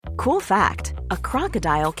Cool fact, a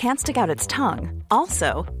crocodile can't stick out its tongue.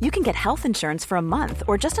 Also, you can get health insurance for a month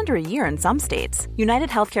or just under a year in some states. United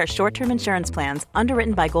Healthcare short-term insurance plans,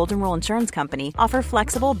 underwritten by Golden Rule Insurance Company, offer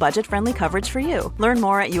flexible, budget-friendly coverage for you. Learn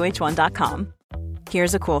more at uh1.com.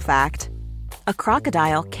 Here's a cool fact. A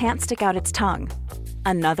crocodile can't stick out its tongue.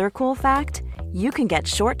 Another cool fact, you can get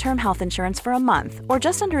short-term health insurance for a month or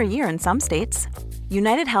just under a year in some states.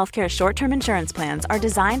 United Healthcare short-term insurance plans are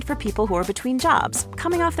designed for people who are between jobs,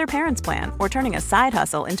 coming off their parents' plan, or turning a side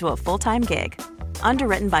hustle into a full-time gig.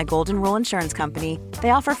 Underwritten by Golden Rule Insurance Company,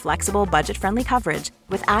 they offer flexible, budget-friendly coverage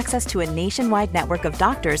with access to a nationwide network of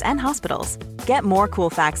doctors and hospitals. Get more cool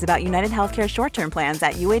facts about United Healthcare short-term plans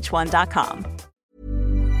at uh1.com.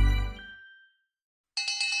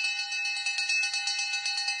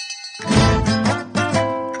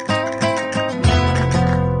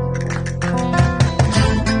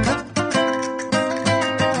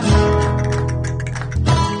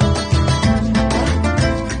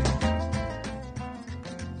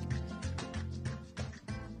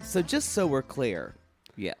 So just so we're clear,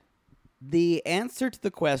 Yeah. the answer to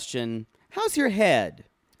the question, how's your head,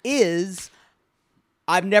 is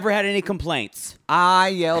I've never had any complaints. I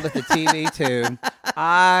yelled at the TV too.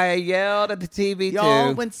 I yelled at the TV Y'all,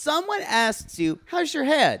 too. when someone asks you, how's your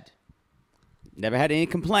head? Never had any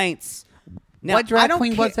complaints. Now, What I drag don't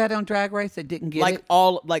queen ca- was that on Drag Race that didn't get Like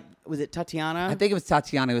it? was it Tatiana? I think it was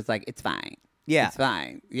Tatiana who was like, it's fine. Yeah. It's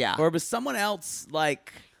fine. Yeah. Or it was someone else but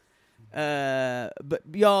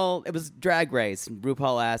y'all, it was Drag Race, and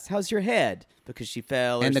RuPaul asked, how's your head? Because she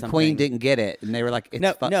fell or and the something. queen didn't get it. And they were like,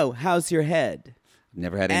 it's No, how's your head?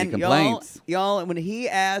 Never had any And complaints. y'all, and when he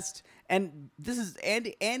asked, and this is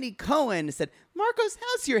Andy Cohen said, Marcos,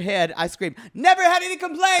 how's your head? I screamed, never had any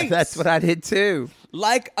complaints. That's what I did too.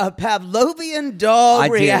 Like a Pavlovian dog I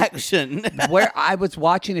did. reaction. Where I was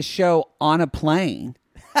watching a show on a plane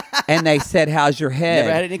and they said, how's your head?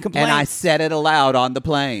 Never had any complaints. And I said it aloud on the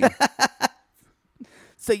plane.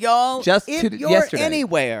 So y'all, Just if you're yesterday.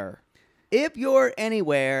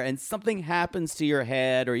 anywhere and something happens to your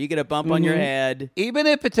head or you get a bump on your head, Even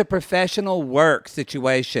if it's a professional work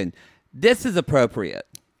situation, this is appropriate.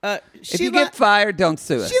 If you get fired, don't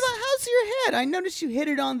sue us. Sheila, how's your head? I noticed you hit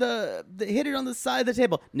it on the side of the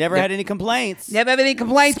table. Never had any complaints. Never have any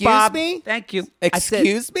complaints, Excuse Bob. me? Thank you.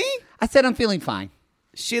 Excuse me? I said I'm feeling fine.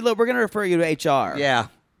 Sheila, we're going to refer you to HR. Yeah.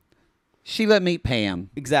 Sheila, meet Pam.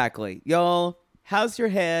 Exactly. Y'all, how's your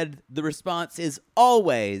head? The response is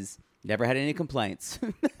always, never had any complaints.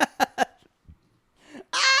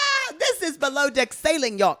 This is Below Deck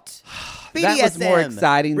Sailing Yacht. BDSM. That was more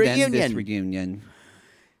exciting than reunion. this reunion.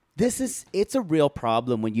 It's a real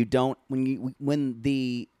problem when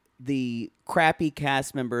the crappy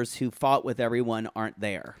cast members who fought with everyone aren't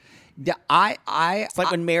there. Yeah, It's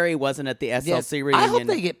like when Mary wasn't at the SLC reunion. I hope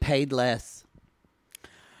they get paid less.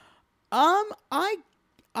 I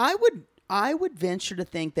would venture to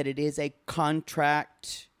think that it is a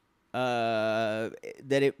contract that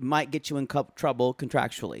it might get you in trouble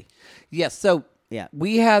contractually. Yes, so Yeah.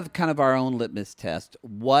 we have kind of our own litmus test.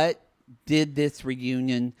 What did this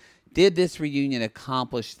reunion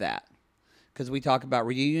accomplish that? Because we talk about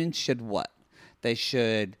reunions should what? We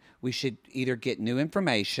should either get new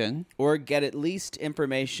information Or get at least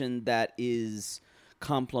information that is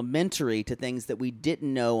complementary to things that we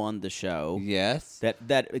didn't know on the show. Yes.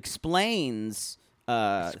 That explains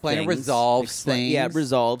things. Resolves things. Yeah,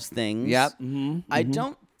 resolves things. Yep.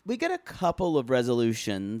 We get a couple of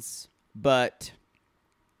resolutions, but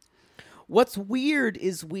what's weird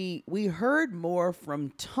is we heard more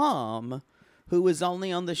from Tom, who was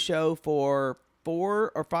only on the show for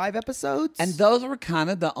 4 or 5 episodes. And those were kind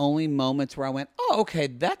of the only moments where I went, oh, okay,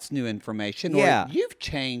 that's new information. Yeah. Or you've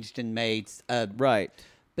changed and made... right.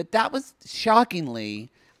 But that was shockingly,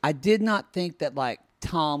 I did not think that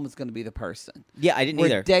Tom was going to be the person. Yeah, I didn't Where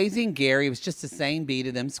either. Daisy and Gary was just the same beat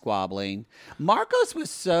of them squabbling. Marcos was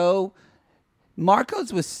so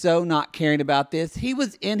not caring about this. He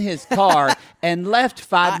was in his car and left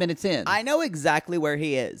 5 minutes in. I know exactly where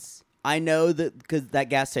he is. I know that because that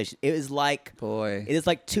gas station. It is like Boy. It is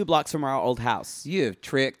like 2 blocks from our old house. You have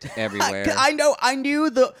tricked everywhere. I know. I knew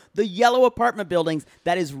the yellow apartment buildings.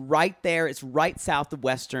 That is right there. It's right south of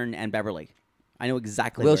Western and Beverly. I know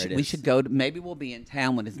exactly where it is. We should go. Maybe we'll be in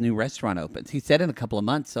town when his new restaurant opens. He said in a couple of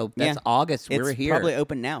months, so that's Yeah. August. We're It's here. probably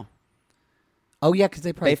open now. Oh yeah, because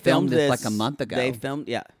they probably filmed this this like a month ago. They filmed,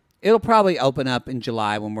 yeah. It'll probably open up in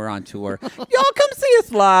July when we're on tour. Y'all come see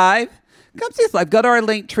us live. Come see us live. Go to our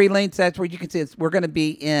Linktree links. That's where you can see us. We're going to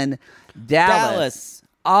be in Dallas,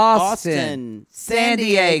 Austin, San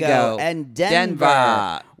Diego, and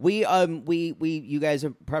Denver. You guys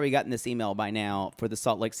have probably gotten this email by now for the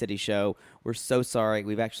Salt Lake City show. We're so sorry.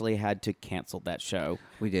 We've actually had to cancel that show.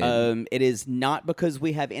 We did. It is not because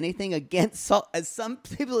we have anything against Salt. As some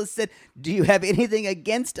people have said, do you have anything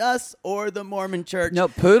against us or the Mormon Church? No,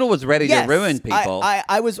 Poodle was ready Yes, to ruin people.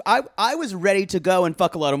 I was ready to go and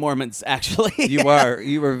fuck a lot of Mormons. Actually, You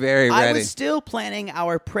were very ready. I was still planning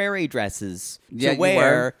our prairie dresses Yeah, to you wear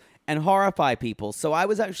were. and horrify people. So I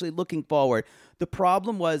was actually looking forward. The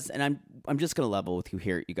problem was, and I'm just going to level with you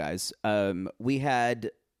here, you guys. We had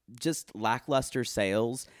just lackluster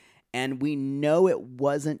sales, and we know it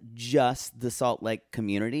wasn't just the Salt Lake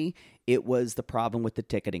community. It was the problem with the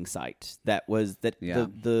ticketing site. It was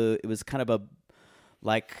kind of a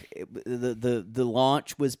the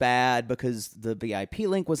launch was bad because the VIP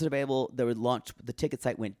link wasn't available. The ticket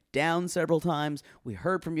site went down several times. We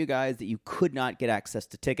heard from you guys that you could not get access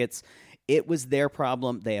to tickets. It was their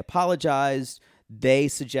problem. They apologized. They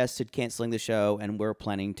suggested canceling the show, and we're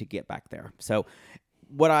planning to get back there. So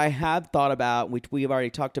what I have thought about, which we have already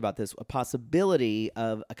talked about this, a possibility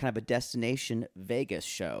of a kind of a destination Vegas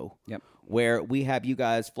show. Yep. Where we have you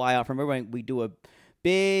guys fly out from everywhere. We do a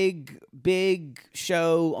big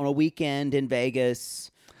show on a weekend in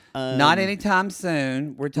Vegas. Not anytime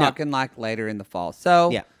soon. We're talking like later in the fall.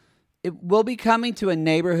 So Yeah. it will be coming to a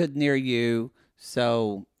neighborhood near you.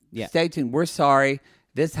 So stay tuned. We're sorry.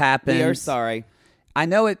 This happened. We are sorry. I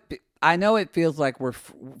know it feels like we're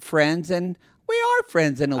friends, and we are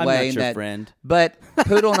friends in a I'm way. not your that, friend. But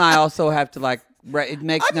Poodle and I also have to it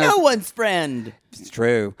makes I'm no one's friend. It's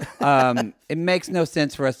true. It makes no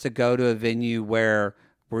sense for us to go to a venue where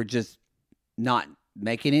we're just not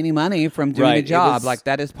making any money from doing a job.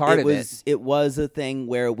 That is part of it. It was a thing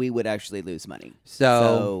where we would actually lose money.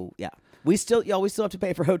 So yeah. We still have to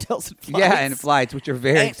pay for hotels and flights. Yeah, and flights, which are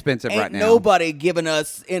very expensive right now. Nobody giving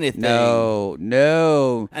us anything. No.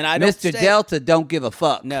 And I don't Mr. Delta don't give a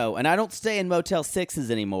fuck. No, and I don't stay in Motel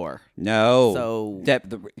 6s anymore. No. So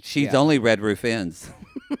she's only Red Roof Inns.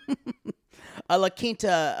 A La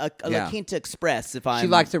Quinta Express. If I'm She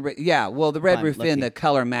likes to. Well, the Red I'm Roof lucky. Inn, the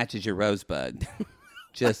color matches your rosebud.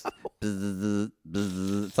 Just bzz,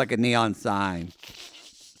 bzz. It's like a neon sign.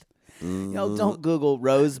 don't Google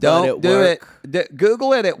Rosebud Don't at do work. it.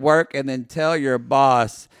 Google it at work, and then tell your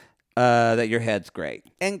boss that your head's great.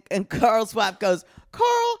 And Carl's wife goes,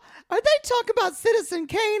 Carl, are they talking about Citizen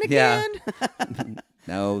Kane Yeah. again?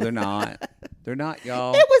 No, they're not. They're not,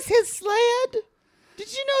 y'all. It was his sled.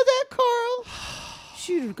 Did you know that, Carl?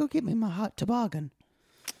 Shoot, go get me my hot toboggan.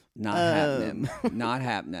 Not happening. Not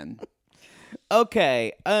happening.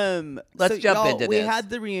 Okay. Let's jump y'all, into we this. had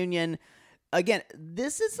the reunion. Again,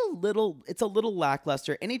 it's a little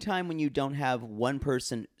lackluster. Anytime when you don't have one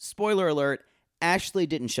person, spoiler alert, Ashley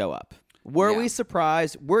didn't show up. Were we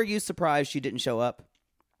surprised? Were you surprised she didn't show up?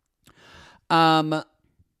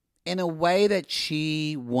 In a way that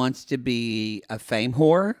she wants to be a fame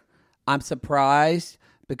whore, I'm surprised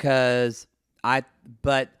because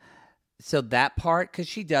so that part, because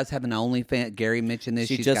she does have an OnlyFans. Gary mentioned this.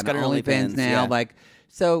 She's just got an an OnlyFans OnlyFans, now. yeah.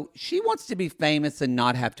 So she wants to be famous and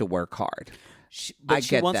not have to work hard. She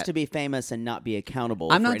get wants that. to be famous and not be accountable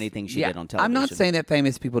for anything she did on television. I'm not saying that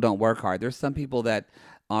famous people don't work hard. There's some people that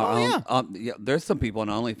are there's some people on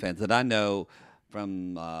OnlyFans that I know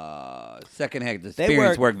from secondhand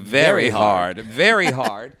experience work very hard. Very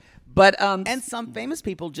hard. But and some famous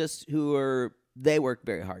people they work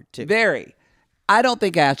very hard too. very. I don't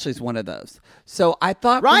think Ashley's one of those. So I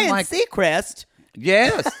thought Ryan Seacrest.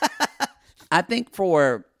 Yes. I think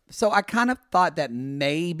so I kind of thought that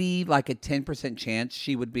maybe like a 10% chance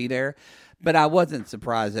she would be there, but I wasn't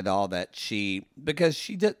surprised at all that because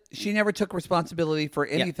she never took responsibility for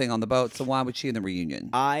anything on the boat, so why would she in the reunion?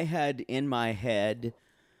 I had in my head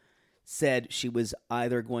said she was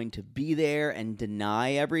either going to be there and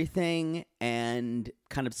deny everything and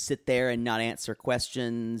kind of sit there and not answer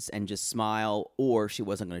questions and just smile, or she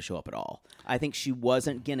wasn't going to show up at all. I think she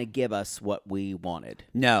wasn't going to give us what we wanted.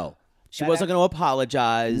 No. She wasn't going to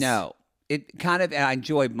apologize. No. It kind of, I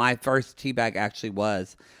enjoyed my first teabag actually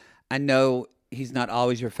was, I know he's not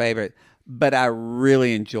always your favorite, but I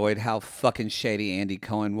really enjoyed how fucking shady Andy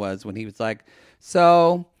Cohen was when he was like,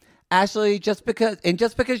 so Ashley, just because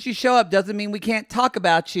you show up doesn't mean we can't talk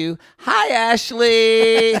about you. Hi,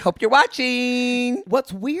 Ashley. Hope you're watching.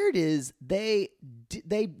 What's weird is they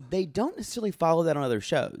don't necessarily follow that on other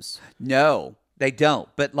shows. No, they don't.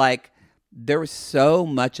 But there was so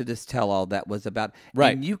much of this tell-all that was about,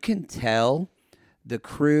 right? And you can tell the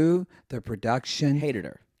crew, the production hated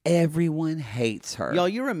her. Everyone hates her. Y'all,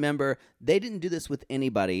 you remember they didn't do this with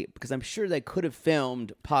anybody because I'm sure they could have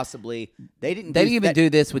filmed possibly. They didn't even do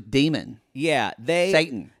this with Demon. Yeah,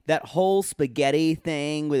 Satan. That whole spaghetti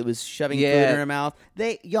thing where it was shoving food in her mouth.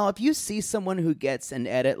 Y'all, if you see someone who gets an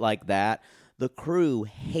edit like that, the crew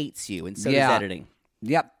hates you, and so does editing.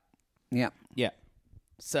 Yep. Yeah.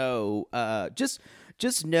 So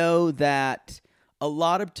just know that a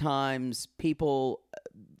lot of times people,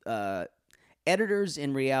 editors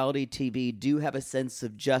in reality TV do have a sense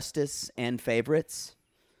of justice and favorites.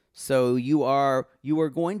 So you are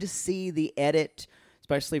going to see the edit,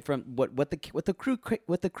 especially from what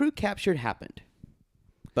the crew captured happened.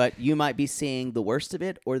 But you might be seeing the worst of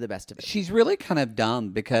it or the best of it. She's really kind of dumb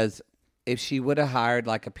because if she would have hired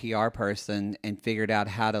like a PR person and figured out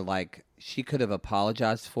how to she could have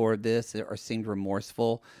apologized for this or seemed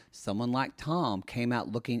remorseful. Someone like Tom came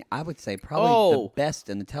out looking, I would say, probably the best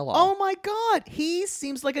in the tell-all. Oh my God, he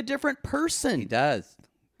seems like a different person. He does.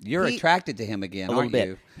 You're attracted to him again, aren't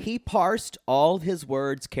you? He parsed all of his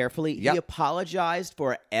words carefully. Yep. He apologized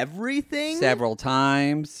for everything Several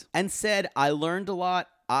times. and said, "I learned a lot.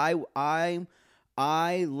 I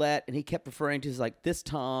let," and he kept referring to as this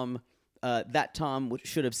Tom, that Tom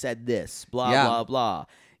should have said this, blah, blah, blah.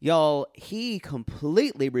 Y'all, he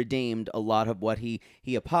completely redeemed a lot of what he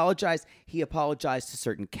apologized. He apologized to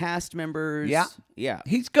certain cast members. Yeah.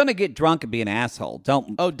 He's gonna get drunk and be an asshole.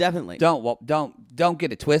 Oh, definitely. Don't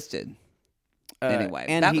get it twisted. Anyway,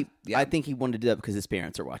 and I think he wanted to do that because his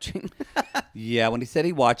parents are watching. Yeah, when he said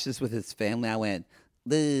he watched this with his family, I went,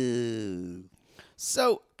 boo.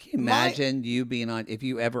 So Can you imagine you being on, if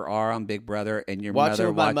you ever are on Big Brother and your watching mother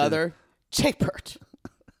with my watches, mother, Jay Bird.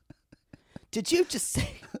 Did you just say?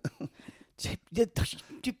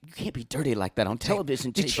 You can't be dirty like that on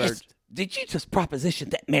television, Jay Bird. Did you just proposition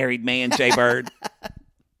that married man, Jay Bird?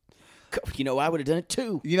 You know, I would have done it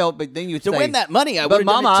too. You know, but then you would To say, win that money, I would have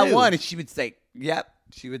done Mama, it too. I won. And she would say, yep.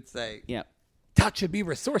 She would say, Yeah. Todd should be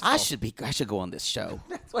resourceful. I should go on this show.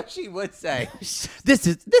 That's what she would say. This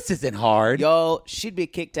isn't hard. Y'all, she'd be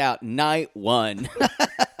kicked out night one.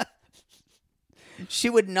 She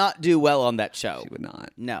would not do well on that show. She would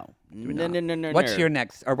not. No. What's your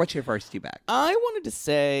next, or what's your first you back? I wanted to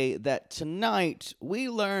say that tonight we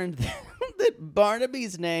learned that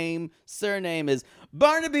Barnaby's surname is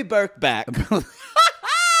Barnaby Birkback.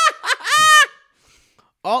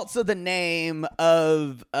 Also the name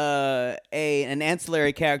of an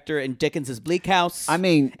ancillary character in Dickens's Bleak House. I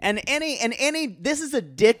mean, and this is a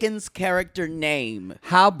Dickens character name.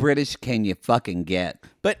 How British can you fucking get?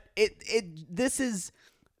 But this is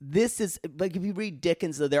like, if you read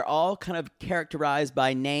Dickens, though, they're all kind of characterized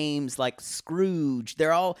by names like Scrooge.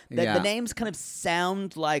 They're all the names kind of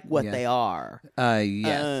sound like what they are.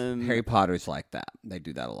 Yes. Harry Potter's like that. They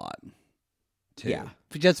do that a lot. Too. Yeah.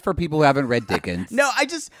 Just for people who haven't read Dickens. No, I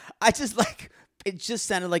just like, it just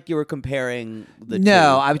sounded like you were comparing the two.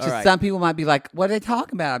 No, I was All just, right. some people might be like, what are they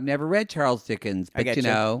talking about? I've never read Charles Dickens. But get you you.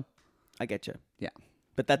 know. I get you. Yeah.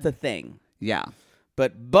 But that's a thing. Yeah.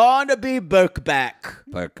 But Barnaby Birkback.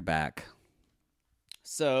 Birkback.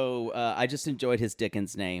 So I just enjoyed his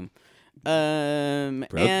Dickens name. Brokeback.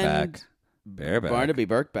 And Bareback. Barnaby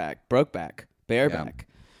Brokeback. Bareback.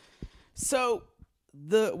 So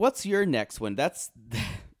what's your next one? That's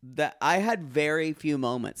that I had very few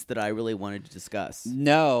moments that I really wanted to discuss.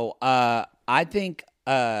 No, I think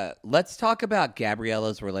let's talk about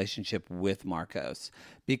Gabriella's relationship with Marcos,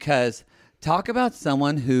 because talk about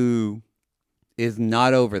someone who is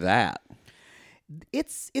not over that.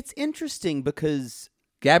 It's interesting because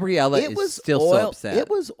Gabriella is still so upset. It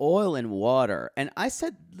was oil and water. And I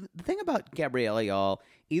said, the thing about Gabriella, y'all,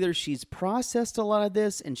 either she's processed a lot of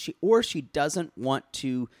this or she doesn't want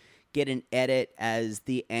to get an edit as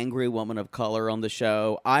the angry woman of color on the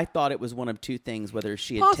show. I thought it was one of two things, whether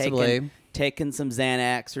she had taken some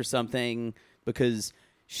Xanax or something, because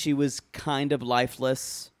she was kind of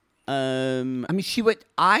lifeless. I mean,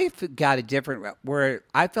 I got a different, where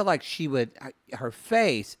I felt like her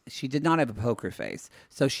face, she did not have a poker face.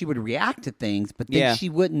 So she would react to things, but then she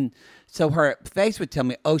wouldn't. So her face would tell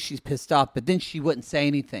me, oh, she's pissed off, but then she wouldn't say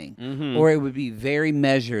anything. Mm-hmm. Or it would be very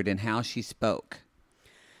measured in how she spoke.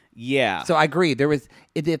 Yeah. So I agree.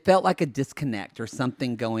 It felt like a disconnect or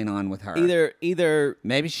something going on with her. Either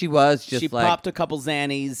maybe she was just she popped a couple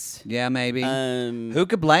Xannies. Yeah, maybe. Who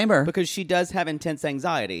could blame her? Because she does have intense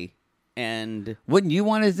anxiety. And wouldn't you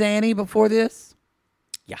want a Xanny before this?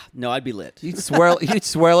 Yeah, no, I'd be lit. You'd swirl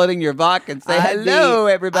it in your vodka and say, hello,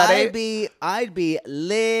 everybody. I'd be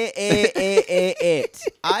lit.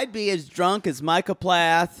 I'd be as drunk as Micah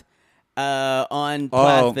Plath on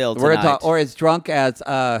Plathville tonight. Or as drunk as,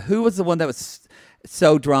 who was the one that was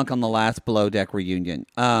so drunk on the last Below Deck reunion.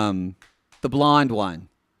 The blonde one.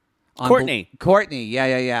 Courtney. Courtney,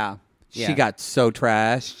 yeah. Yeah. She got so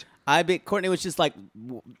trashed. I bet Courtney was just like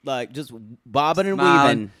just bobbing and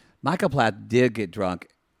Smiling. weaving. Michael Platt did get drunk,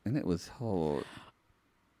 and it was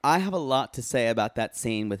I have a lot to say about that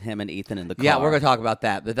scene with him and Ethan in the car. Yeah, we're going to talk about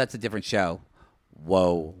that, but that's a different show.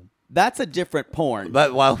 Whoa. That's a different porn.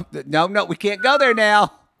 But, no, we can't go there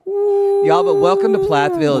now. Y'all, but Welcome to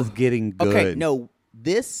Plattsville is getting good. Okay, no,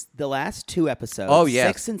 the last 2 episodes,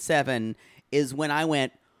 6 and 7, is when I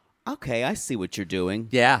went, okay, I see what you're doing.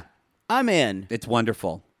 Yeah. I'm in. It's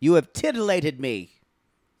wonderful. You have titillated me.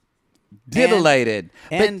 Titillated.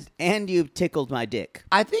 And you've tickled my dick.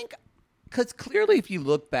 I think, because clearly if you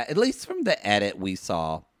look back, at least from the edit we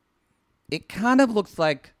saw, it kind of looks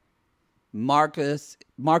like Marcos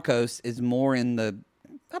is more in the,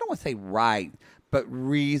 I don't want to say right, but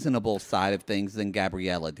reasonable side of things than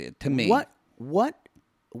Gabriella did, to me.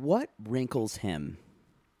 What wrinkles him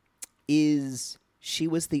is she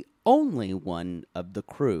was the only one of the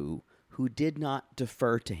crew who did not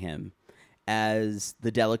defer to him as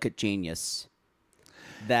the delicate genius.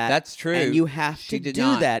 That's true. And you have to do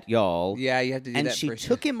that, y'all. Yeah, you have to do that. And she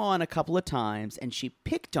took him on a couple of times, and she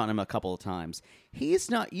picked on him a couple of times.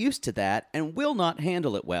 He's not used to that and will not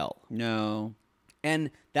handle it well. No.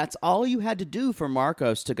 And that's all you had to do for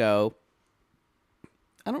Marcos to go,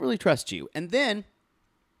 I don't really trust you. And then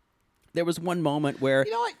there was one moment where...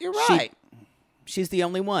 You know what? You're right. She's the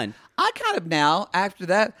only one. I kind of now, after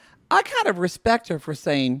that, I kind of respect her for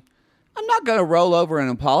saying, I'm not going to roll over and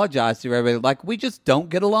apologize to everybody. Like, we just don't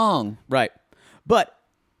get along. Right. But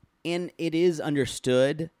it is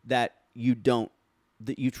understood that you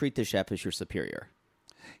treat the chef as your superior.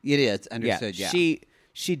 It is understood, yeah.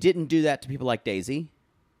 She didn't do that to people like Daisy.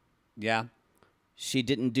 Yeah. She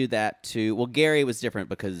didn't do that to... Well, Gary was different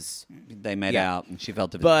because... They made out and she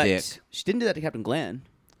felt a but dick. She didn't do that to Captain Glenn.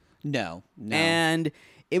 No. And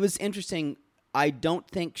it was interesting. I don't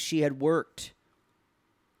think she had worked...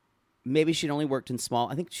 Maybe she'd only worked in small...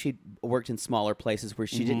 I think she'd worked in smaller places where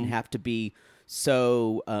she didn't have to be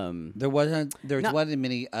so... There wasn't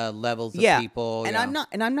many levels of people. And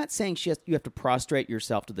I'm not saying you have to prostrate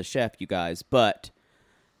yourself to the chef, you guys, but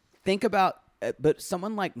think about... But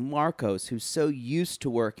someone like Marcos, who's so used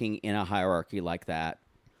to working in a hierarchy like that,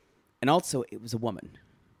 and also it was a woman.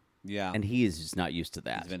 Yeah. And he is just not used to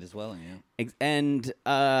that. He's Venezuelan, yeah. And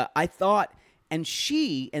I thought, and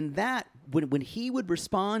she, and that, when he would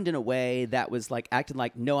respond in a way that was like acting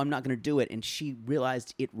like, no, I'm not going to do it, and she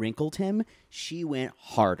realized it wrinkled him, she went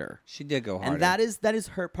harder. She did go harder. And that is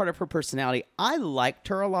her part of her personality. I liked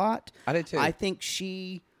her a lot. I did too. I think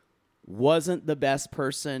she wasn't the best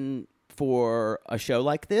person for a show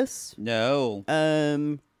like this. No.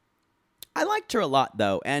 I liked her a lot,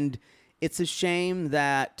 though, and it's a shame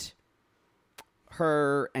that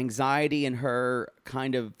her anxiety and her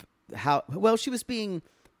kind of she was being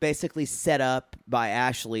basically set up by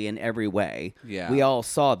Ashley in every way. Yeah. We all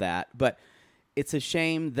saw that, but it's a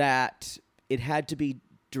shame that it had to be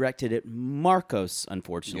directed at Marcos,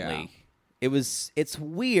 unfortunately. Yeah. It's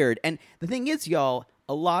weird. And the thing is, y'all,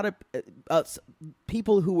 a lot of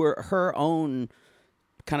people who were her own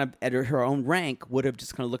kind of at her own rank would have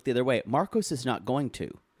just kind of looked the other way. Marcos is not going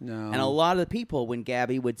to. No. And a lot of the people, when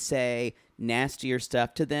Gabby would say nastier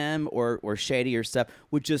stuff to them or shadier stuff,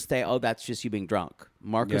 would just say, oh, that's just you being drunk.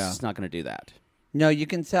 Marcos is not going to do that. No, you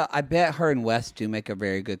can tell. I bet her and Wes do make a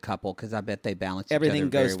very good couple because I bet they balance each other Everything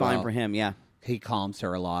goes very fine well. For him, yeah. He calms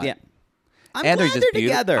her a lot. Yeah. I'm and glad they're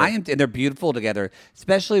together. And they're beautiful together.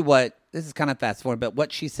 Especially this is kind of fast forward, but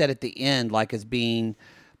what she said at the end, like as being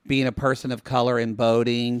a person of color in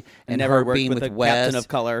boating and never her being with with a Wes, captain of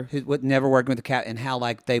color, never working with the captain, and how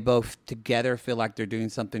like they both together feel like they're doing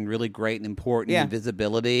something really great and important in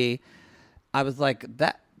visibility. I was like,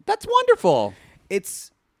 that's wonderful.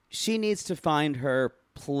 She needs to find her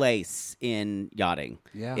place in yachting.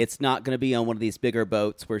 Yeah. It's not going to be on one of these bigger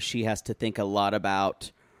boats where she has to think a lot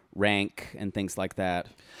about rank and things like that.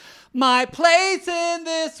 My place in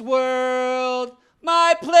this world.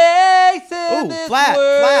 My place in this world.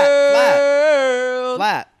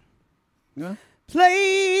 Flat. Yeah.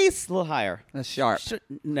 Place. A little higher. That's sharp.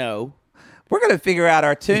 No. We're going to figure out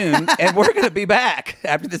our tune, and we're going to be back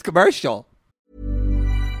after this commercial.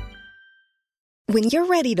 When you're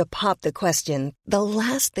ready to pop the question, the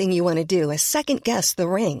last thing you want to do is second-guess the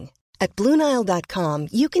ring. At BlueNile.com,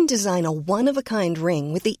 you can design a one-of-a-kind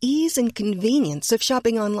ring with the ease and convenience of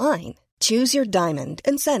shopping online. Choose your diamond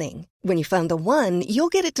and setting. When you find the one, you'll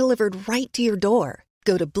get it delivered right to your door.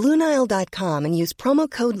 Go to BlueNile.com and use promo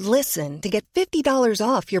code LISTEN to get $50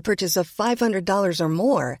 off your purchase of $500 or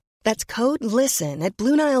more. That's code LISTEN at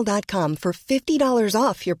BlueNile.com for $50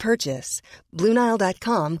 off your purchase.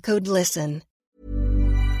 BlueNile.com, code LISTEN.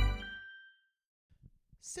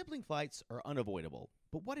 Sibling fights are unavoidable,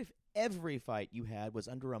 but what if every fight you had was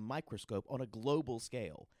under a microscope on a global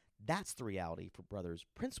scale? That's the reality for brothers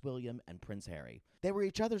Prince William and Prince Harry. They were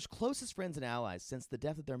each other's closest friends and allies since the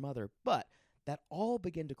death of their mother, but that all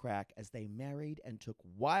began to crack as they married and took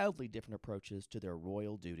wildly different approaches to their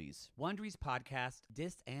royal duties. Wondery's podcast,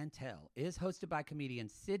 Dis and Tell, is hosted by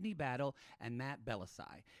comedians Sydney Battle and Matt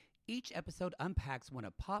Belisai. Each episode unpacks one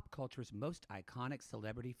of pop culture's most iconic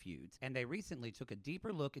celebrity feuds, and they recently took a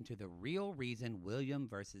deeper look into the real reason William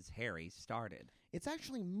versus Harry started. It's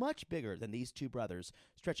actually much bigger than these two brothers,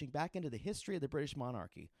 stretching back into the history of the British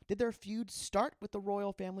monarchy. Did their feud start with the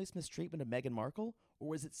royal family's mistreatment of Meghan Markle, or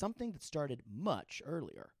was it something that started much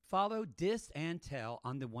earlier? Follow Dis and Tell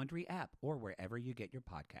on the Wondery app or wherever you get your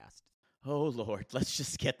podcasts. Oh, Lord, let's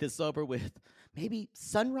just get this over with. Maybe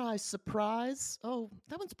sunrise surprise? Oh,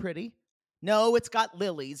 that one's pretty. No, it's got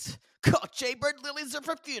lilies. God, Jaybird lilies are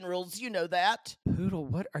for funerals, you know that. Poodle,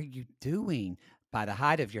 what are you doing? By the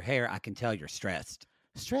height of your hair, I can tell you're stressed.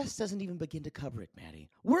 Stress doesn't even begin to cover it,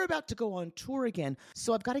 Maddie. We're about to go on tour again,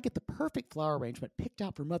 so I've got to get the perfect flower arrangement picked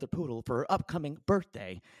out for Mother Poodle for her upcoming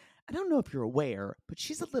birthday. I don't know if you're aware, but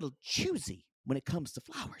she's a little choosy when it comes to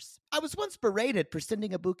flowers. I was once berated for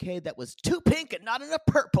sending a bouquet that was too pink and not enough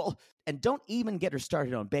purple. And don't even get her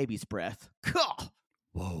started on baby's breath. God.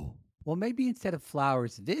 Whoa. Well, maybe instead of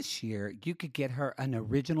flowers this year, you could get her an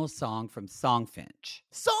original song from Songfinch.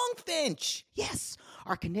 Songfinch! Yes!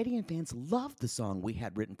 Our Canadian fans loved the song we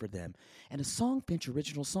had written for them. And a Songfinch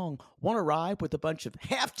original song won't arrive with a bunch of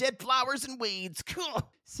half-dead flowers and weeds.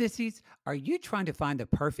 Sissies, are you trying to find the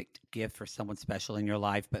perfect gift for someone special in your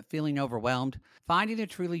life but feeling overwhelmed? Finding a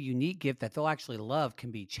truly unique gift that they'll actually love can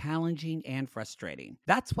be challenging and frustrating.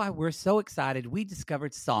 That's why we're so excited we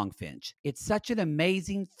discovered Songfinch. It's such an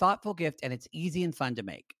amazing, thoughtful gift, and it's easy and fun to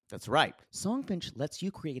make. That's right. Songfinch lets you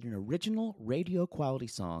create an original radio-quality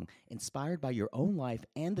song inspired by your own life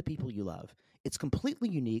and the people you love. It's completely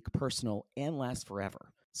unique, personal, and lasts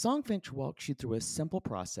forever. Songfinch walks you through a simple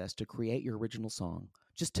process to create your original song.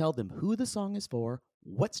 Just tell them who the song is for,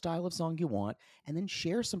 what style of song you want, and then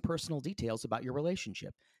share some personal details about your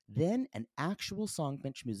relationship. Then an actual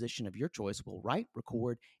Songfinch musician of your choice will write,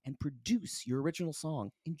 record, and produce your original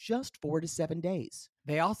song in just 4 to 7 days.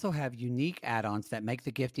 They also have unique add-ons that make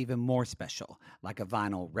the gift even more special, like a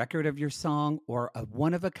vinyl record of your song or a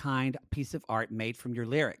one-of-a-kind piece of art made from your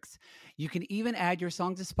lyrics. You can even add your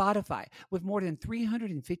song to Spotify. With more than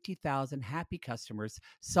 350,000 happy customers,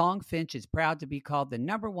 Songfinch is proud to be called the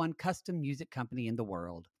 #1 custom music company in the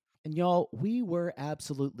world. And y'all, we were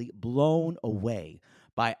absolutely blown away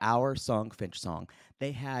by our Songfinch song.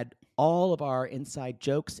 They had all of our inside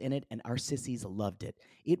jokes in it, and our sissies loved it.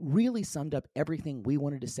 It really summed up everything we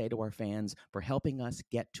wanted to say to our fans for helping us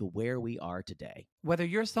get to where we are today. Whether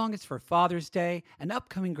your song is for Father's Day, an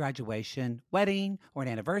upcoming graduation, wedding, or an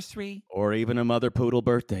anniversary, or even a Mother Poodle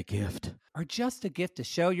birthday gift, or just a gift to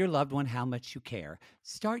show your loved one how much you care,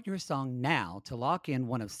 start your song now to lock in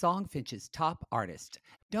one of Songfinch's top artists.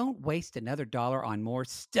 Don't waste another dollar on more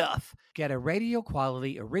stuff. Get a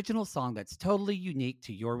radio-quality original song that's totally unique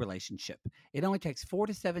to your relationship. It only takes 4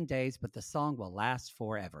 to 7 days, but the song will last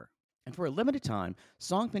forever. And for a limited time,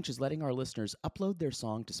 Songfinch is letting our listeners upload their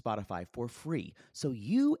song to Spotify for free, so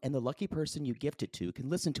you and the lucky person you gift it to can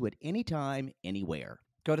listen to it anytime, anywhere.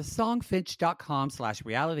 Go to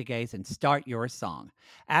songfinch.com/realitygaze and start your song.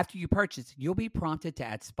 After you purchase, you'll be prompted to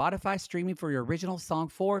add Spotify streaming for your original song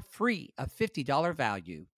for free, a $50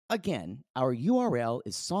 value. Again, our URL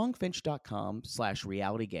is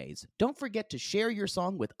songfinch.com/realitygaze. Don't forget to share your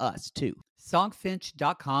song with us, too.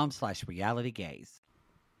 Songfinch.com/realitygaze.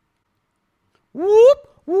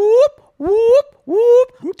 Whoop, whoop, whoop,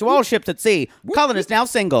 whoop. To all ships at sea, Colin is now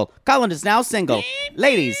single. Colin is now single.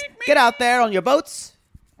 Ladies, get out there on your boats.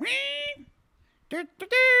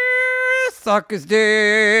 Suck his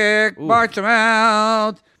dick, march him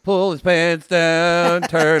out, pull his pants down,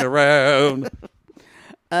 turn around.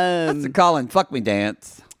 That's the Colin Fuck Me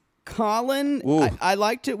dance. Colin, I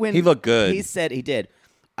liked it when he looked good. He said he did.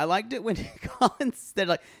 I liked it when Colin said,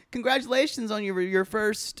 like, congratulations on your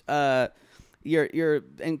first you're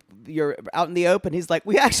out in the open. He's like,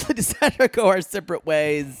 we actually decided to go our separate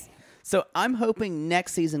ways. So I'm hoping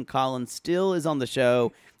next season Colin still is on the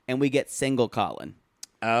show and we get single Colin.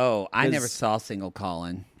 Oh, I never saw single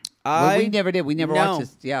Colin. We never did. We never watched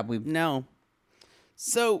this. Yeah, no.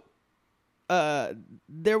 So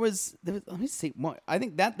there was let me see. I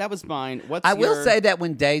think that was mine. I will say that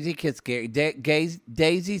when Daisy kissed Gary,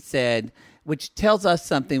 Daisy said which tells us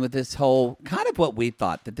something with this whole kind of what we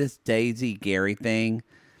thought, that this Daisy Gary thing,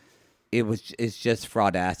 it's just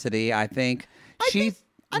fraudacity. I think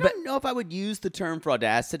I don't know if I would use the term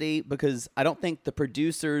fraudacity, because I don't think the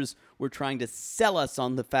producers were trying to sell us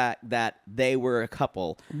on the fact that they were a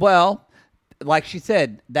couple. Well, like she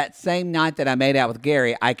said, that same night that I made out with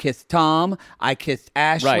Gary, I kissed Tom, I kissed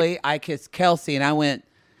Ashley, Right. I kissed Kelsey, and I went,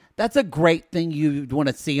 that's a great thing you'd want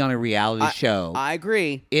to see on a reality show. I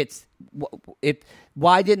agree.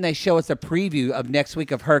 Why didn't they show us a preview of next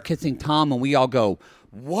week of her kissing Tom, and we all go,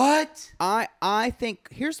 what? I think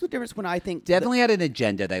here's the difference when I think Definitely had an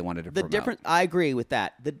agenda they wanted to promote. I agree with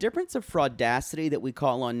that. The difference of fraudacity that we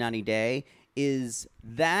call on 90 Day is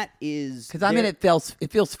Because I mean, it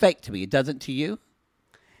feels fake to me. It doesn't to you.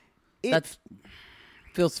 That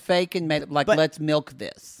feels fake and made like, let's milk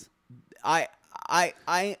this. I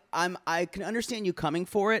can understand you coming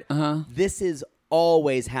for it. Uh-huh. This is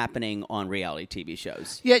always happening on reality TV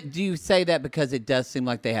shows. Yeah, do you say that because it does seem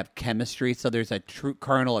like they have chemistry, so there's a true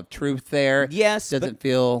kernel of truth there? Yes, doesn't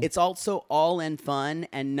feel. It's also all in fun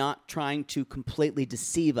and not trying to completely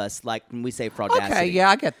deceive us, like when we say fraudacity. Okay, yeah,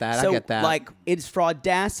 I get that. So, I get that. like, it's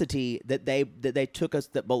fraudacity that they took us,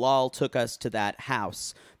 that Bilal took us to that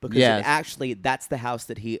house, because that's the house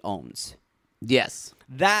that he owns. Yes.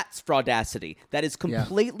 That's fraudacity. That is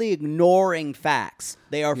completely ignoring facts.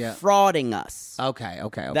 They are frauding us. Okay.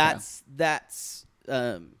 That's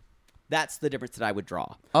the difference that I would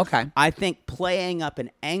draw. Okay. I think playing up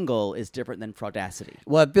an angle is different than fraudacity.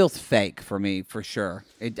 Well, it feels fake for me, for sure.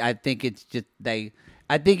 I think it's just that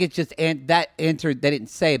answered. They didn't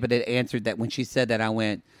say it, but it answered that when she said that. I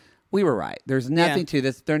went, we were right. There's nothing to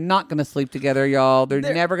this. They're not going to sleep together, y'all. They're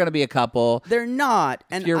never going to be a couple. They're not.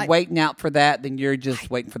 And if you're waiting out for that, then you're just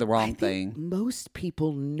waiting for the wrong thing. Most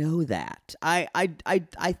people know that. I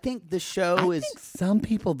think the show is. I think some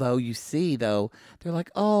people, though, you see, though, they're like,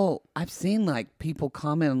 oh, I've seen like people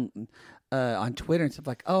comment on Twitter and stuff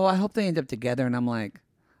like, oh, I hope they end up together. And I'm like,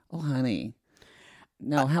 oh, honey,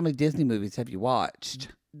 no. How many Disney movies have you watched?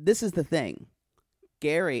 This is the thing,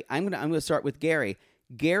 Gary. I'm gonna start with Gary.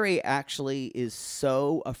 Gary actually is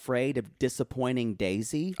so afraid of disappointing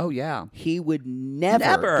Daisy. Oh, yeah. He would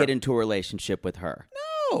never get into a relationship with her.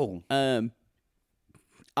 No.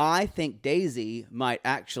 I think Daisy might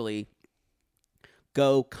actually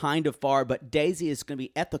go kind of far, but Daisy is going to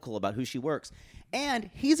be ethical about who she works. And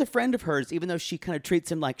he's a friend of hers, even though she kind of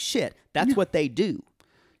treats him like shit. That's what they do.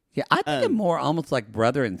 Yeah, I think it more almost like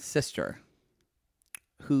brother and sister.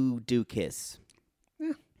 Who do kiss.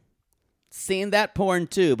 Seen that porn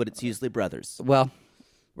too, but it's usually brothers. Well,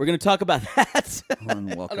 we're going to talk about that on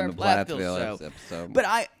Welcome our to Blattville show. Episode. But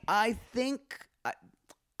I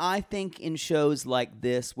think in shows like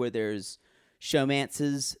this where there's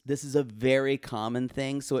showmances, this is a very common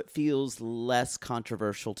thing, so it feels less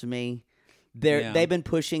controversial to me. They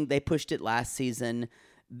pushed it last season.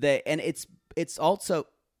 And it's also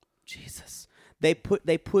Jesus. They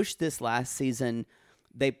pushed this last season.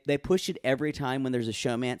 They push it every time when there's a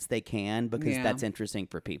showmance they can, because that's interesting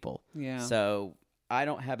for people. Yeah. So I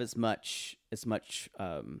don't have as much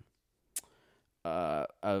of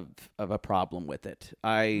a problem with it.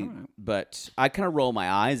 But I kind of roll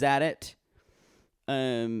my eyes at it.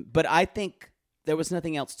 But I think there was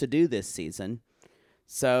nothing else to do this season.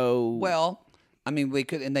 So well, I mean, we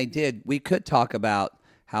could talk about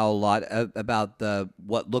how a lot about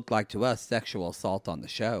what looked like to us sexual assault on the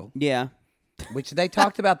show. Yeah. Which they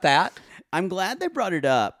talked about that. I'm glad they brought it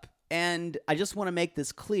up, and I just want to make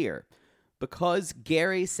this clear. Because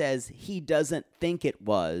Gary says he doesn't think it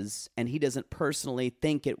was, and he doesn't personally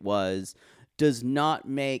think it was, does not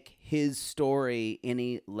make his story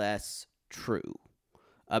any less true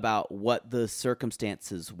about what the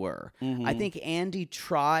circumstances were. Mm-hmm. I think Andy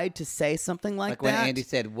tried to say something like that. Like when Andy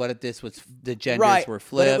said, what if this was, the genders were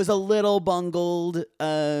flipped? But it was a little bungled.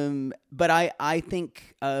 But I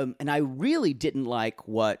think, and I really didn't like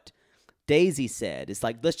what Daisy said. It's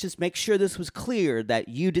like, let's just make sure this was clear that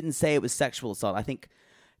you didn't say it was sexual assault. I think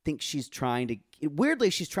she's trying to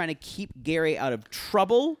keep Gary out of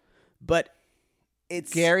trouble, but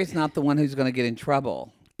Gary's not the one who's going to get in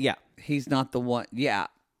trouble. Yeah. He's not the one. Yeah.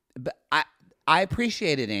 But I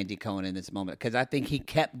appreciated Andy Cohen in this moment, because I think he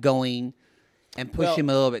kept going and pushed him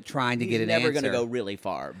a little bit, trying to get an answer. He's never going to go really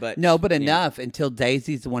far. But enough until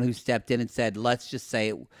Daisy's the one who stepped in and said, let's just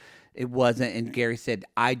say it wasn't. And Gary said,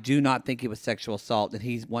 I do not think it was sexual assault, and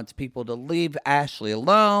he wants people to leave Ashley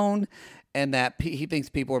alone, and that he thinks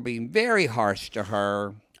people are being very harsh to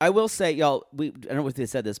her. I will say, y'all, I don't know if they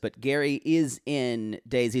said this, but Gary is in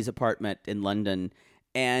Daisy's apartment in London,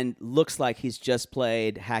 and looks like he's just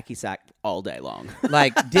played hacky sack all day long.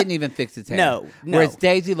 Like, didn't even fix his hair. No. Whereas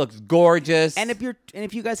Daisy looks gorgeous. And if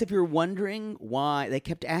you're wondering why, they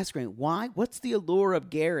kept asking what's the allure of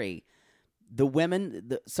Gary? The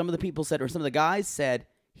women, some of the people said, or some of the guys said,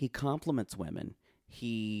 he compliments women.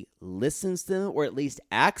 He listens to them, or at least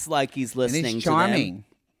acts like he's listening and he's to them. charming.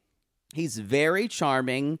 He's very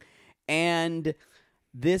charming, and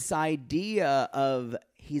this idea of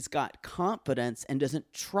he's got confidence and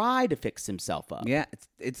doesn't try to fix himself up. Yeah,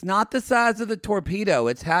 it's not the size of the torpedo.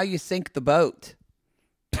 It's how you sink the boat.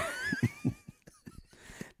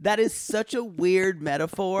 That is such a weird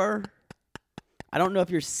metaphor. I don't know if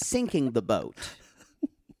you're sinking the boat.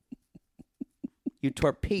 You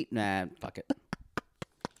torpedo. Nah, fuck it.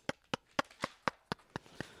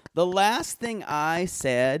 The last thing I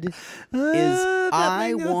said is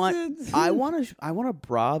I want a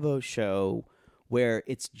Bravo show where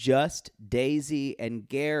it's just Daisy and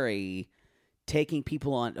Gary taking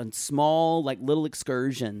people on small, like, little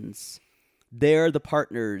excursions. They're the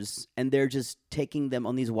partners, and they're just taking them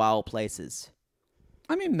on these wild places.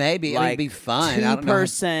 I mean, maybe Like it'd be fun. I don't know.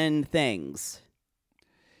 2-person things.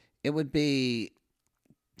 It would be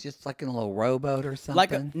just like in a little rowboat or something.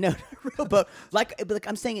 Like a rowboat. Like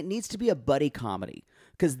I'm saying, it needs to be a buddy comedy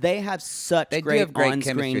because they have such They do great have great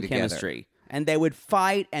on-screen chemistry chemistry, and they would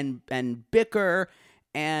fight and bicker,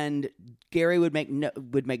 and Gary would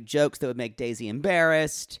make jokes that would make Daisy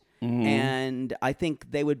embarrassed, and I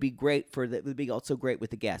think they would be great that would be also great with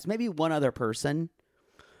the guests. Maybe one other person,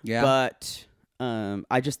 Yeah. but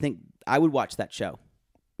I just think I would watch that show.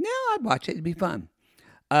 No, I'd watch it. It'd be fun.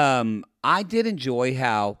 I did enjoy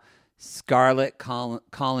how Scarlett,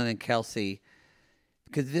 Colin, and Kelsey,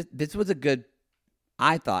 because this was a good.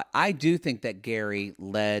 I do think that Gary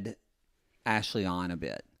led Ashley on a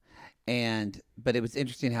bit, but it was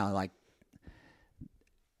interesting how, like,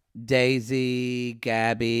 Daisy,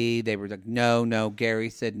 Gabby, they were like, no. Gary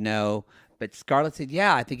said no, but Scarlett said,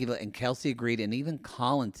 yeah, I think and Kelsey agreed, and even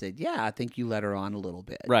Colin said, yeah, I think you led her on a little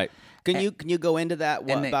bit, Right? Can you go into that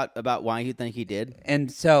and about why you think he did?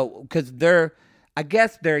 And so, because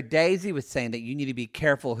Daisy was saying that you need to be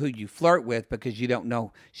careful who you flirt with because you don't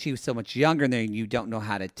know. She was so much younger than you, and you don't know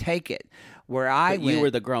how to take it. You were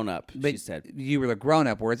the grown up, she said. You were the grown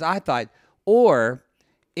up. Whereas I thought, or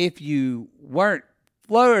if you weren't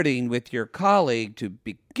flirting with your colleague to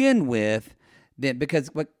begin with, then because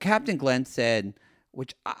what Captain Glenn said,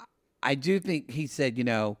 which I do think he said,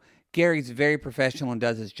 Gary's very professional and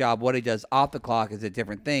does his job. What he does off the clock is a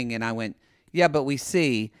different thing. And I went, yeah, but we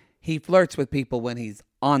see he flirts with people when he's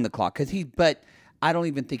on the clock. But I don't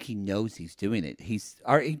even think he knows he's doing it. He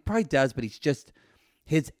probably does, but he's just,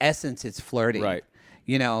 his essence is flirting. Right.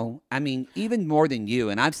 I mean, even more than you.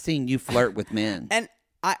 And I've seen you flirt with men. And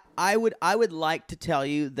I would like to tell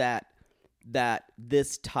you that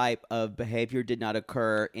this type of behavior did not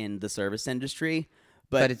occur in the service industry.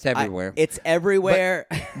 But it's everywhere. It's everywhere.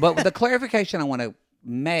 But the clarification I want to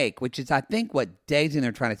make, which is I think what Daisy and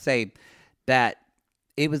they're trying to say, that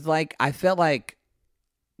it was like, I felt like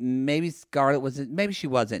maybe Scarlett wasn't, maybe she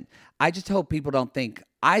wasn't. I just hope people don't think,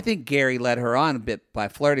 I think Gary led her on a bit by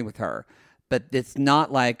flirting with her. But it's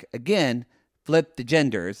not like, again, flip the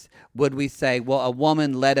genders. Would we say, well, a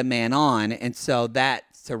woman led a man on, and so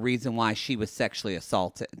that's a reason why she was sexually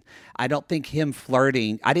assaulted? I don't think him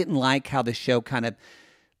flirting, I didn't like how the show kind of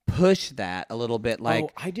push that a little bit,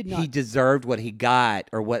 like I did not. He deserved what he got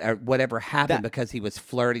or whatever happened because he was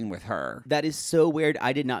flirting with her. That is so weird.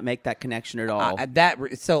 I did not make that connection at all.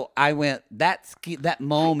 So I went that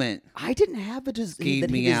moment. I didn't have that he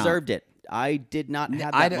deserved it. I did not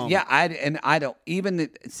have that moment. Yeah, I don't even.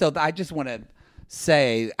 So I just want to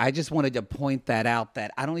say, I just wanted to point that out.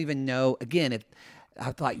 That I don't even know. Again, if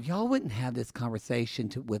I thought y'all wouldn't have this conversation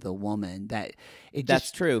with a woman,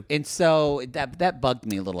 that's true. And so that bugged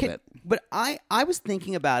me a little bit. But I was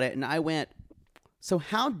thinking about it, and I went, so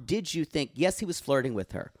how did you think? Yes, he was flirting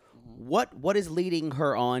with her. What is leading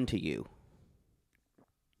her on to you?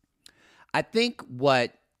 I think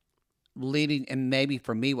what leading, and maybe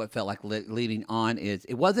for me, what felt like leading on is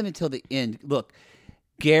it wasn't until the end. Look,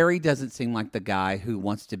 Gary doesn't seem like the guy who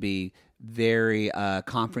wants to be very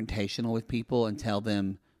confrontational with people and tell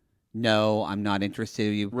them, no, I'm not interested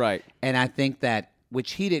in you. Right. And I think that,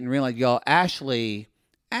 which he didn't realize, y'all, Ashley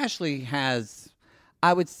has,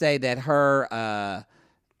 I would say that her,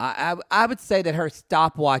 I would say that her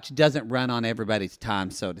stopwatch doesn't run on everybody's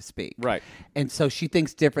time, so to speak. Right. And so she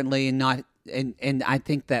thinks differently and I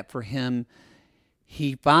think that for him,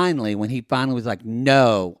 when he finally was like,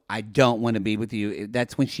 no, I don't want to be with you,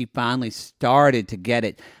 that's when she finally started to get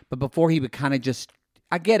it. But before he would kind of just,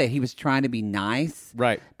 I get it. He was trying to be nice.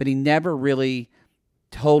 Right. But he never really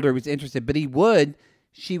told her he was interested. But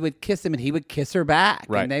she would kiss him and he would kiss her back.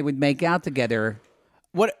 Right. And they would make out together.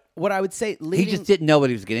 What I would say, He just didn't know what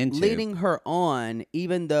he was getting into. leading her on,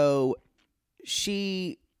 even though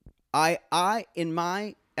I in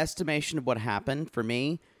my estimation of what happened for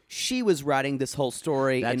me, she was writing this whole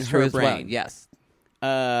story That's in true her as well. brain. Yes.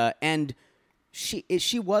 And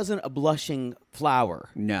she wasn't a blushing flower.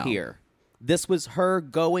 No. Here, this was her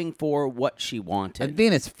going for what she wanted. And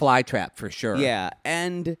Venus flytrap for sure. Yeah,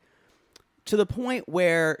 and to the point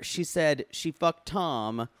where she said she fucked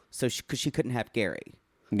Tom because she couldn't have Gary.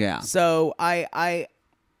 Yeah. So I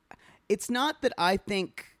it's not that I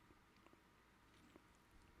think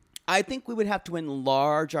we would have to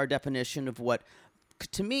enlarge our definition of what,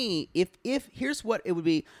 to me, if here's what it would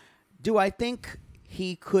be. Do I think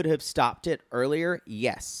he could have stopped it earlier?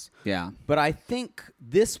 Yes. Yeah. But I think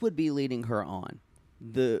this would be leading her on.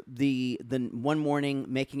 The one morning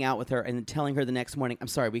making out with her and then telling her the next morning, I'm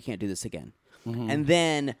sorry, we can't do this again. Mm-hmm. And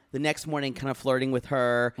then the next morning kind of flirting with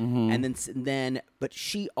her. Mm-hmm. And then, but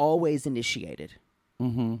she always initiated.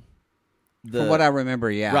 Mm-hmm. From what I remember,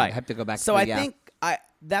 yeah. Right. I have to go back so to I think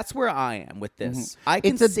that's where I am with this. Mm-hmm. I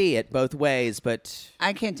can see it both ways, but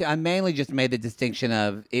I can't I mainly just made the distinction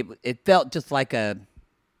of it felt just like a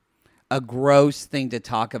gross thing to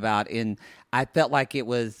talk about, and I felt like it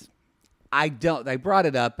was they brought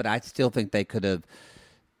it up, but I still think they could have,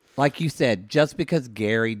 like you said, just because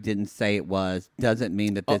Gary didn't say it doesn't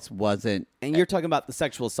mean that this wasn't. And you're talking about the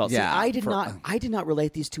sexual assault. Yeah, See, I did not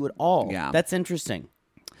relate these two at all. Yeah. That's interesting.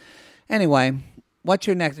 Anyway, what's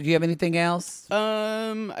your next? Do you have anything else?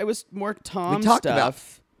 I was more Tom talked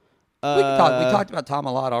stuff. we talked about Tom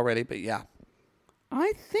a lot already, but yeah.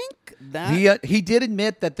 I think that He did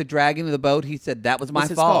admit that the dragging of the boat, he said that was my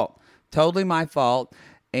his fault. fault. Totally my fault.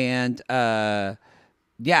 And and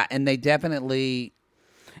they definitely.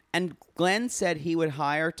 And Glenn said he would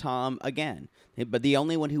hire Tom again, but the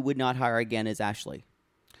only one who would not hire again is Ashley.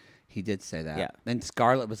 He did say that. Yeah. And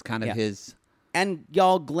Scarlett was kind of Yeah. his. And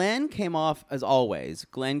y'all, Glenn came off as always.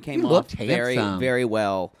 Glenn came off looked very, handsome. very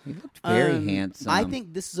well. He looked very handsome. I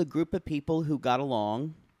think this is a group of people who got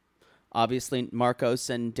along. Obviously, Marcos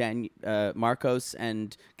and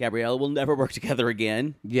Gabriella will never work together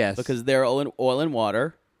again. Yes. because they're oil and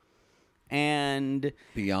water. And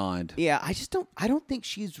Beyond. yeah, I don't think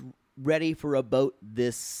she's ready for a boat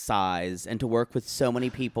this size and to work with so many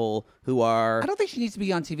people who are. I don't think she needs to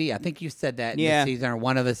be on TV. I think you said that in Yeah. this season, or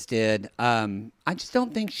one of us did. I just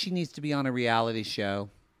don't think she needs to be on a reality show.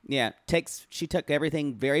 Yeah, she took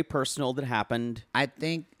everything very personal that happened. I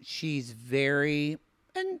think she's very,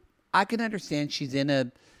 and I can understand she's in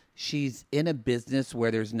a business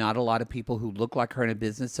where there's not a lot of people who look like her in a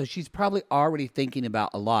business. So she's probably already thinking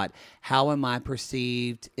about a lot. How am I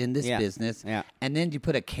perceived in this business? Yeah. And then you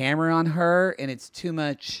put a camera on her and it's too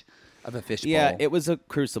much of a fishbowl. Yeah, it was a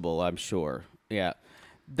crucible, I'm sure. Yeah.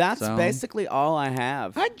 That's basically all I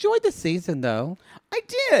have. I enjoyed the season though. I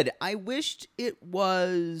did. I wished it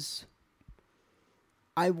was.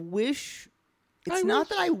 It's not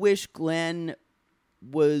that I wish Glenn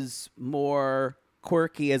was more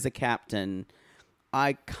quirky as a captain.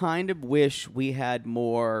 I kind of wish we had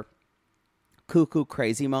more cuckoo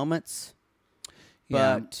crazy moments.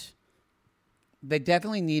 Yeah. But They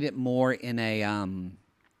definitely need it more in a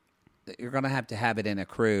you're going to have it in a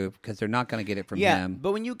crew because they're not going to get it from him.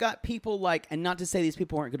 But when you got people like, and not to say these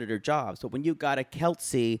people weren't good at their jobs, but when you got a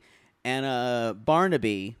Kelsey and a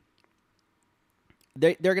Barnaby,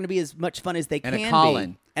 they're going to be as much fun as they And a can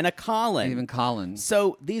Colin. be. And a Colin. Even Colin.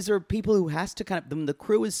 So these are people who has to the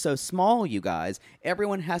crew is so small, you guys.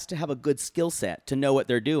 Everyone has to have a good skill set to know what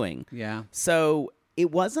they're doing. Yeah. So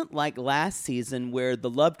it wasn't like last season where the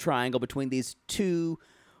love triangle between these two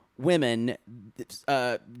women,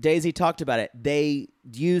 Daisy talked about it. They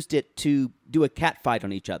used it to do a cat fight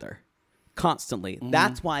on each other constantly. Mm-hmm.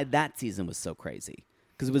 That's why that season was so crazy,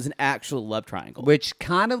 because it was an actual love triangle. Which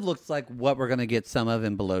kind of looks like what we're going to get some of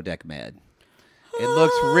in Below Deck Med. It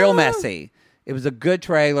looks real messy. It was a good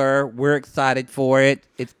trailer. We're excited for it.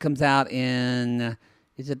 It comes out in,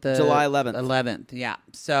 is it the July 11th. 11th, yeah.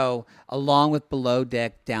 So along with Below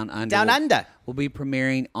Deck Down Under. Down Under. We'll be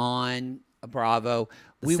premiering on Bravo.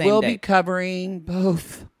 We same will be date. covering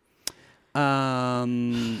both.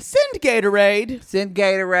 Send Gatorade. Send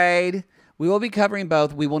Gatorade. We will be covering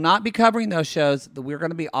both. We will not be covering those shows. We're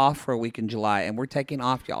going to be off for a week in July, and we're taking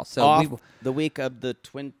off, y'all. So Off we will, the week of the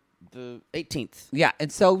 18th. yeah,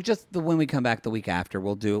 and so just when we come back the week after,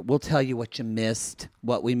 we'll tell you what you missed,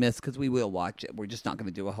 what we missed, because we will watch it. We're just not going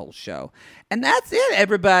to do a whole show, and that's it,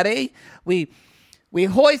 everybody. We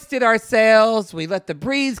hoisted our sails, we let the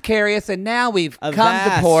breeze carry us, and now we've come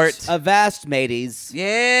to port. Avast, mateys.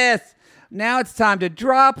 Yes. Now it's time to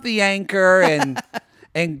drop the anchor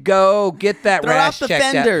and go get that Throw rash out the checked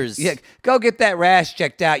fenders. out. Yeah, go get that rash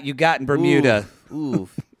checked out you got in Bermuda. Ooh.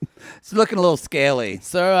 It's looking a little scaly.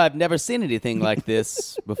 Sir, I've never seen anything like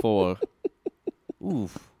this before.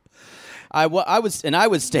 Oof. I was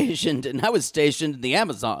stationed in the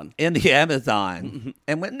Amazon. In the Amazon.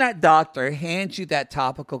 And when that doctor hands you that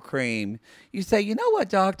topical cream, you say, you know what,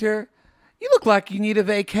 doctor? You look like you need a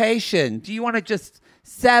vacation. Do you want to just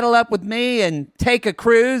saddle up with me and take a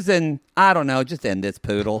cruise and, I don't know, just end this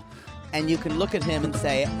poodle? And you can look at him and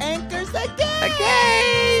say, anchors again!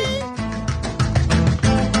 Again!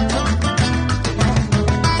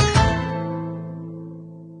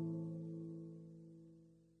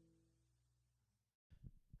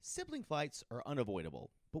 Sibling fights are unavoidable,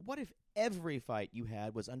 but what if every fight you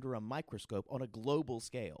had was under a microscope on a global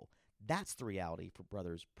scale? That's the reality for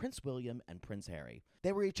brothers Prince William and Prince Harry.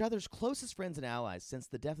 They were each other's closest friends and allies since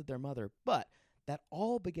the death of their mother, but that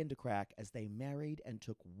all began to crack as they married and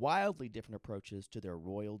took wildly different approaches to their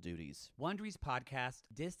royal duties. Wondery's podcast,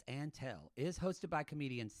 Dis and Tell, is hosted by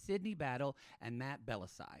comedians Sydney Battle and Matt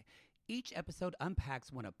Belisai. Each episode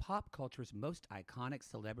unpacks one of pop culture's most iconic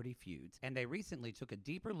celebrity feuds, and they recently took a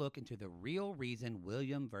deeper look into the real reason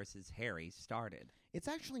William versus Harry started. It's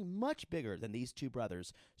actually much bigger than these two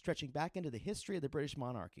brothers, stretching back into the history of the British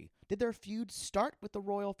monarchy. Did their feud start with the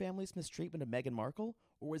royal family's mistreatment of Meghan Markle,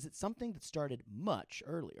 or was it something that started much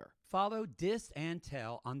earlier? Follow Dis and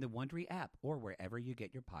Tell on the Wondery app or wherever you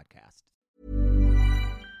get your podcasts.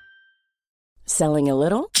 Selling a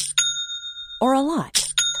little or a lot?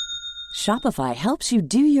 Shopify helps you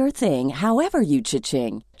do your thing however you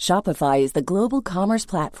cha-ching. Shopify is the global commerce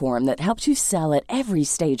platform that helps you sell at every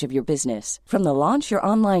stage of your business. From the launch your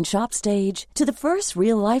online shop stage to the first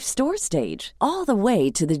real-life store stage, all the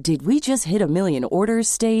way to the did we just hit a million orders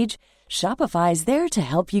stage. Shopify is there to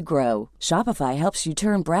help you grow. Shopify helps you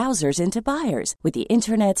turn browsers into buyers with the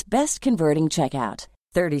internet's best converting checkout.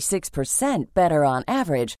 36% better on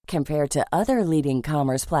average compared to other leading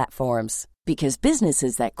commerce platforms. Because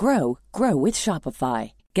businesses that grow, grow with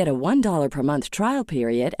Shopify. Get a $1 per month trial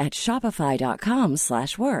period at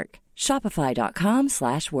shopify.com/work.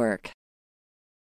 Shopify.com/work.